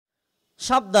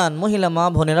সাবধান মহিলা মা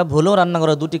বোনেরা, ভুলেও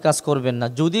রান্নাঘরে দুটি কাজ করবেন না।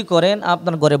 যদি করেন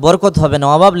আপনার ঘরে বরকত হবে না,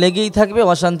 অভাব লেগেই থাকবে,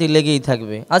 অশান্তি লেগেই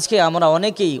থাকবে। আজকে আমরা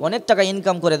অনেকেই অনেক টাকা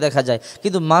ইনকাম করে দেখা যায়,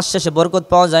 কিন্তু মাস শেষে বরকত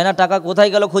পাওয়া যায় না, টাকা কোথায়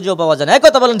গেল খুঁজেও পাওয়া যায় না। এই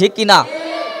কথা বলেন ঠিক কি না?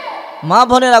 মা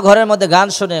বোনেরা ঘরের মধ্যে গান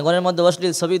শোনে, ঘরের মধ্যে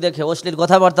অশ্লীল ছবি দেখে, অশ্লীল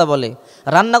কথাবার্তা বলে।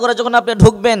 রান্নাঘরে যখন আপনি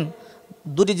ঢুকবেন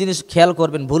দুটি জিনিস খেয়াল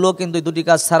করবেন, ভুলও কিন্তু দুটি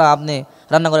কাজ ছাড়া আপনি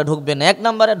রান্নাঘরে ঢুকবেন না। এক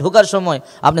নম্বরে ঢোকার সময়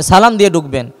আপনি সালাম দিয়ে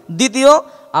ঢুকবেন। দ্বিতীয়,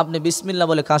 আপনি বিসমিল্লাহ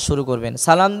বলে কাজ শুরু করবেন।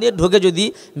 সালাম দিয়ে ঢুকে যদি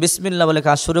বিসমিল্লাহ বলে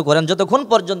কাজ শুরু করেন, যতক্ষণ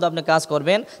পর্যন্ত আপনি কাজ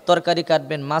করবেন, তরকারি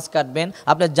কাটবেন, মাছ কাটবেন,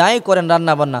 আপনি যাই করেন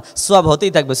রান্না বান্না সওয়াব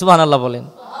হতেই থাকবে। সুবহানাল্লাহ বলেন।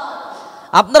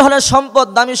 আপনার হলেন সম্পদ,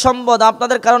 দামি সম্পদ।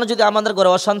 আপনাদের কারণে যদি আমাদের ঘরে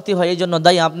অশান্তি হয়, এই জন্য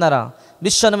দায়ী আপনারা।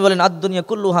 বিশ্বনবী বলেন আদ-দুনিয়া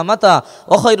কুল্লুহা মাতা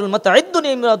ওয়া খায়রুল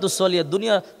মাতা'আদ-দুনিয়া ইমরাতুস সালিহা।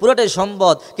 দুনিয়া পুরোটাই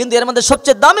সম্পদ, কিন্তু এর মধ্যে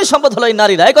সবচেয়ে দামি সম্পদ হলো এই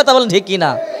নারীরা। এই কথা বলেন ঠিক কি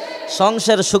না?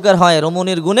 সংসার সুখের হয়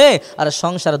রমণীর গুণে, আর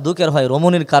সংসার দুঃখের হয়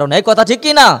রমণীর কারণে। এই কথা ঠিক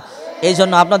কি না? এই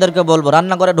জন্য আপনাদেরকে বলবো,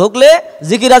 রান্নাঘরে ঢুকলে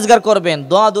জিকির আজগার করবেন,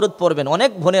 দোয়া দুরূদ পড়বেন।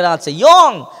 অনেক বোনেরা আছে,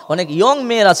 অনেক ইয়ং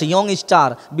মেয়ের আছে, ইয়ং স্টার,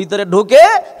 ভিতরে ঢুকে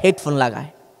হেডফোন লাগায়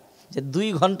যে 2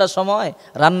 ঘন্টা সময়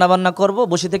রান্না বান্না করবো,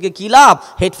 বসে থেকে কি লাভ,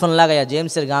 হেডফোন লাগাইয়া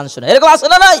জেমসের গান শোনে। এরকম আছে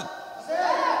না নাই?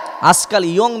 আজকাল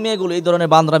ইয়ং মেয়েগুলো এই ধরনের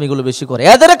বান্দরামিগুলো বেশি করে,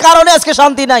 এদের কারণে আজকে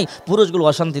শান্তি নাই, পুরুষগুলো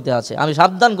অশান্তিতে আছে। আমি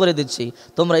সাবধান করে দিচ্ছি,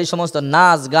 তোমরা এই সমস্ত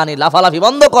নাচ গানে লাফালাফি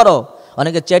বন্ধ করো।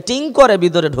 অনেকে চ্যাটিং করে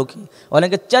ভিতরে ঢুকে,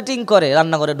 অনেকে চ্যাটিং করে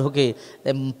রান্নাঘরে ঢুকে,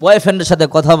 বয়ফ্রেন্ডের সাথে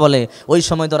কথা বলে। ওই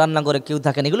সময় তো রান্নাঘরে কেউ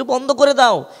থাকে না, এগুলো বন্ধ করে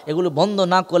দাও। এগুলো বন্ধ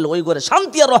না করলে ওই ঘরে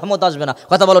শান্তি আর রহমত আসবে না।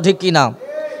 কথা বলো ঠিক কি না?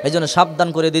 এই জন্য সাবধান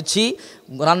করে দিচ্ছি,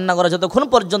 রান্নাঘরে যতক্ষণ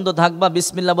পর্যন্ত থাকবা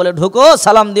বিসমিল্লাহ বলে ঢুকো,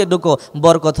 সালাম দিয়ে ঢুকো,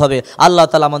 বরকত হবে। আল্লাহ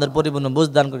তাআলা আমাদের পরিপূর্ণ বুঝ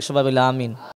দান করুক। সবাই বলে আমিন।